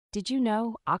Did you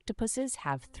know octopuses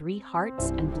have 3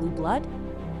 hearts and blue blood?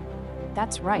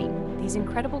 That's right, these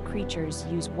incredible creatures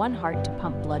use one heart to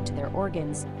pump blood to their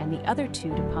organs and the other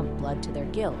two to pump blood to their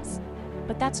gills.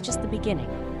 But that's just the beginning.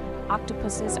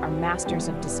 Octopuses are masters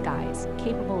of disguise,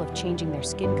 capable of changing their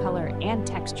skin color and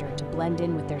texture to blend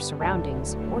in with their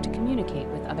surroundings or to communicate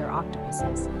with other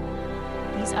octopuses.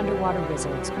 These underwater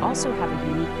wizards also have a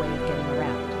unique way of getting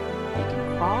around. They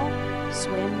can crawl,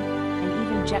 swim, and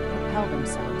even jet-propel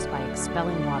themselves by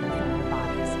expelling water from their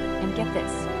bodies. And get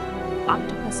this,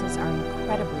 octopuses are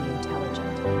incredibly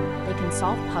intelligent. They can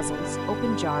solve puzzles,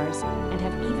 open jars, and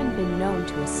have even been known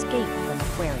to escape from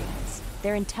aquariums.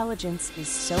 Their intelligence is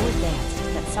so advanced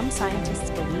that some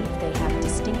scientists believe they have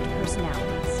distinct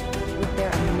personalities. With their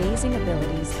amazing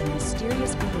abilities and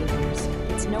mysterious behaviors,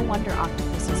 it's no wonder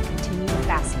octopuses continue to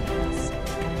fascinate us.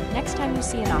 Next time you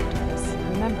see an octopus,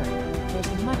 remember,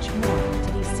 there's much more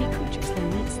to these sea creatures than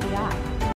meets the eye.